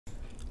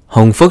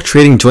Phuc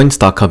Trading Joint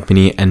Stock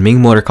Company and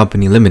MINHMOTOR Co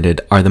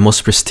Limited are the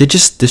most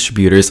prestigious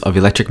distributors of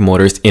electric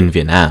motors in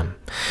Vietnam.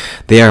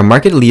 They are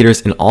market leaders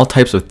in all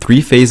types of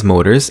three-phase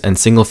motors and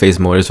single-phase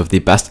motors with the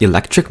best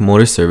electric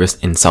motor service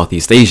in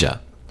Southeast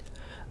Asia.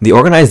 The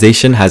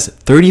organization has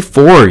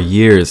 34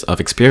 years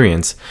of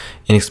experience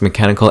in its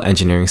mechanical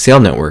engineering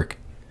sales network.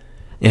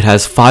 It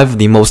has 5 of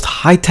the most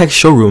high-tech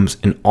showrooms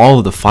in all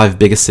of the 5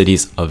 biggest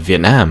cities of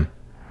Vietnam.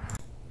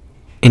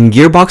 In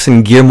Gearbox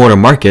and GearMotor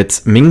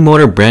markets,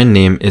 MINHMOTOR brand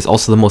name is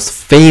also the most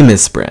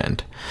famous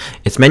brand.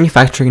 Its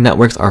manufacturing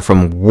networks are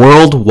from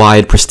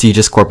worldwide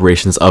prestigious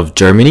corporations of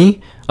Germany,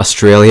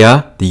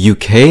 Australia, the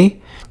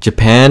UK,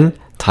 Japan,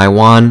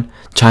 Taiwan,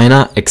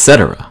 China,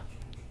 etc.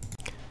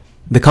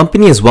 The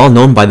company is well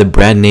known by the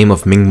brand name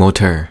of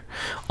MINHMOTOR,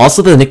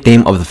 also the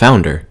nickname of the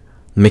founder.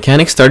 The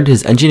mechanic started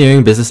his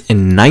engineering business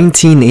in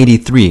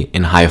 1983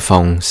 in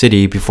Haiphong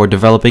City before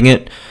developing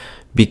it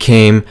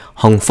became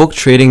Phuc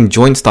Trading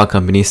Joint Stock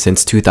Company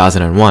since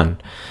 2001.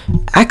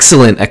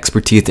 Excellent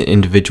expertise in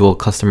individual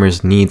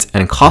customers' needs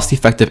and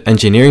cost-effective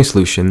engineering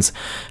solutions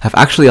have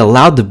actually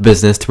allowed the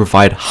business to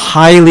provide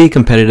highly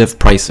competitive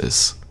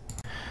prices.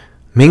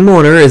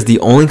 MINHMOTOR is the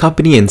only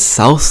company in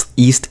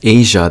Southeast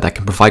Asia that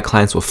can provide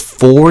clients with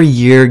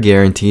 4-year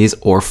guarantees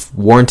or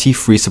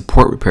warranty-free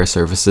support repair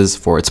services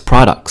for its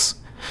products.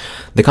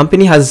 The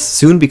company has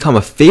soon become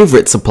a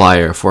favorite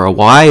supplier for a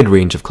wide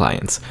range of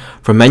clients,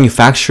 from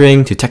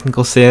manufacturing to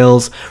technical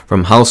sales,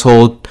 from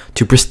household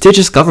to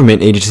prestigious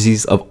government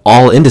agencies of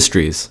all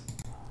industries.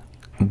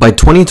 By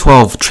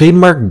 2012,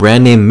 trademark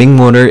brand name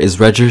MINHMOTOR is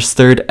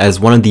registered as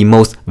one of the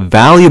most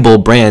valuable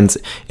brands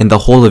in the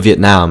whole of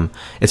Vietnam.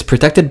 It's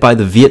protected by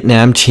the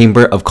Vietnam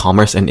Chamber of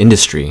Commerce and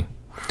Industry.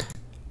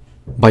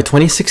 By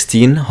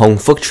 2016,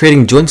 Phuc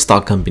Trading Joint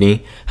Stock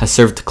Company has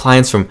served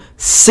clients from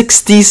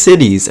 60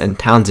 cities and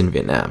towns in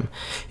Vietnam.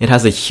 It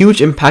has a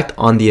huge impact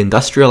on the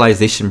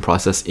industrialization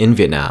process in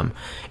Vietnam.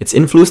 Its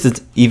influence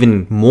is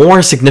even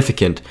more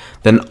significant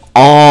than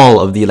all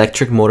of the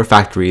electric motor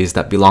factories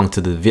that belong to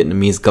the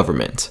Vietnamese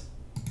government.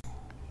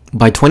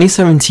 By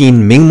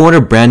 2017,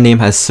 MINHMOTOR brand name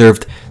has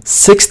served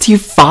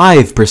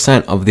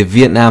 65% of the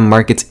Vietnam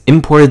market's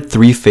imported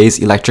 3-phase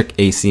electric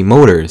AC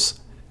motors.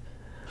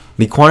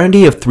 The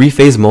quantity of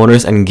 3-phase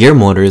motors and gear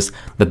motors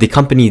that the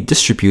company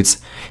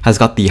distributes has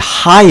got the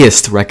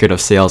highest record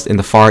of sales in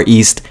the Far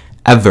East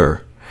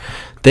ever.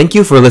 Thank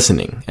you for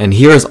listening, and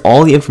here is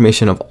all the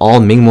information of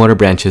all MINHMOTOR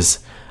branches,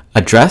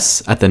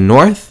 address at the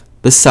north,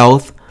 the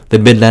south, the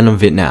Midland of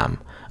Vietnam,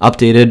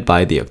 updated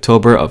by the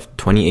October of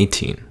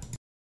 2018.